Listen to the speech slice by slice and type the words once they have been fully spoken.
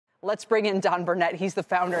Let's bring in Don Burnett. He's the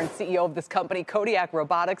founder and CEO of this company, Kodiak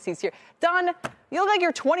Robotics. He's here. Don, you look like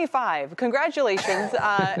you're 25. Congratulations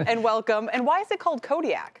and welcome. And why is it called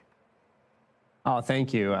Kodiak? Oh,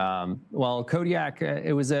 thank you. Well, Kodiak,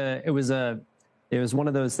 it was one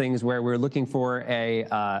of those things where we're looking for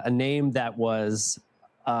a name that was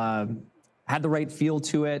had the right feel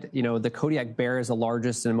to it. You know, the Kodiak bear is the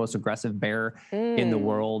largest and most aggressive bear in the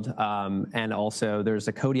world. And also there's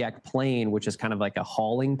a Kodiak plane, which is kind of like a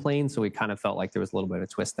hauling plane. So we kind of felt like there was a little bit of a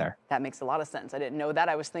twist there. That makes a lot of sense. I didn't know that.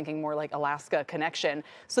 I was thinking more like Alaska connection.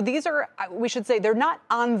 So these are, we should say, they're not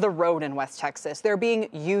on the road in West Texas. They're being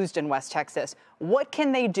used in West Texas. What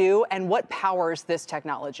can they do and what powers this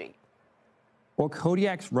technology? Well,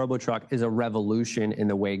 Kodiak's RoboTruck is a revolution in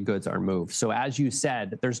the way goods are moved. So as you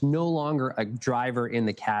said, there's no longer a driver in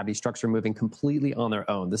the cab. These trucks are moving completely on their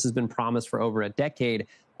own. This has been promised for over a decade,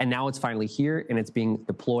 and now it's finally here, and it's being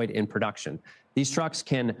deployed in production. These trucks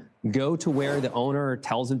can go to where the owner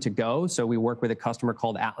tells them to go. So we work with a customer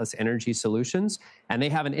called Atlas Energy Solutions, and they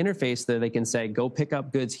have an interface that they can say, go pick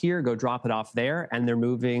up goods here, go drop it off there, and they're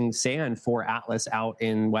moving sand for Atlas out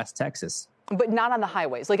in West Texas. But not on the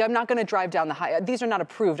highways. Like, I'm not going to drive down the highway. These are not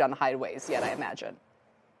approved on the highways yet, I imagine.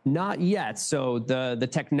 Not yet. So the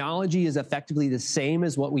technology is effectively the same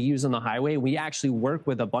as what we use on the highway. We actually work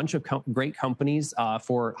with a bunch of great companies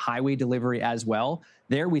for highway delivery as well.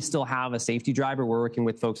 There we still have a safety driver. We're working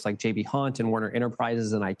with folks like JB Hunt and Warner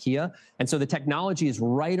Enterprises and IKEA. And so the technology is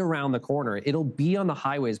right around the corner. It'll be on the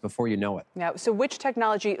highways before you know it. Now, so which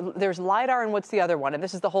technology? There's LiDAR and what's the other one? And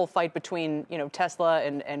this is the whole fight between, you know, Tesla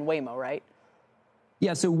and Waymo, right?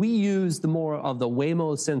 Yeah, so we use the more of the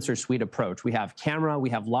Waymo sensor suite approach. We have camera, we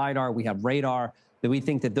have LiDAR, we have radar. That we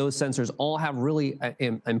think that those sensors all have really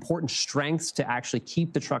important strengths to actually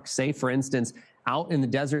keep the truck safe. For instance, out in the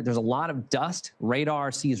desert, there's a lot of dust.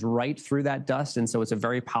 Radar sees right through that dust, and so it's a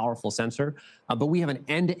very powerful sensor. But we have an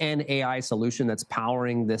end-to-end AI solution that's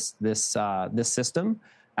powering this system.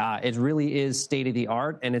 It really is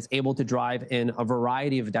state-of-the-art, and it's able to drive in a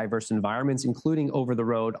variety of diverse environments, including over the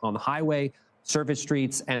road on the highway, surface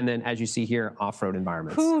streets, and then, as you see here, off-road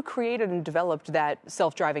environments. Who created and developed that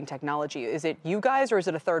self-driving technology? Is it you guys or is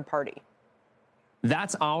it a third party?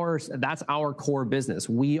 That's our core business.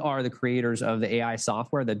 We are the creators of the AI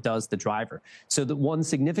software that does the driver. So the one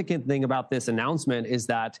significant thing about this announcement is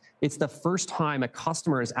that it's the first time a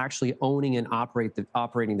customer is actually owning and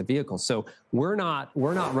operating the vehicle. So we're not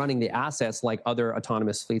running the assets like other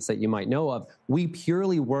autonomous fleets that you might know of. We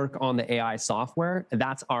purely work on the AI software.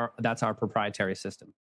 That's our proprietary system.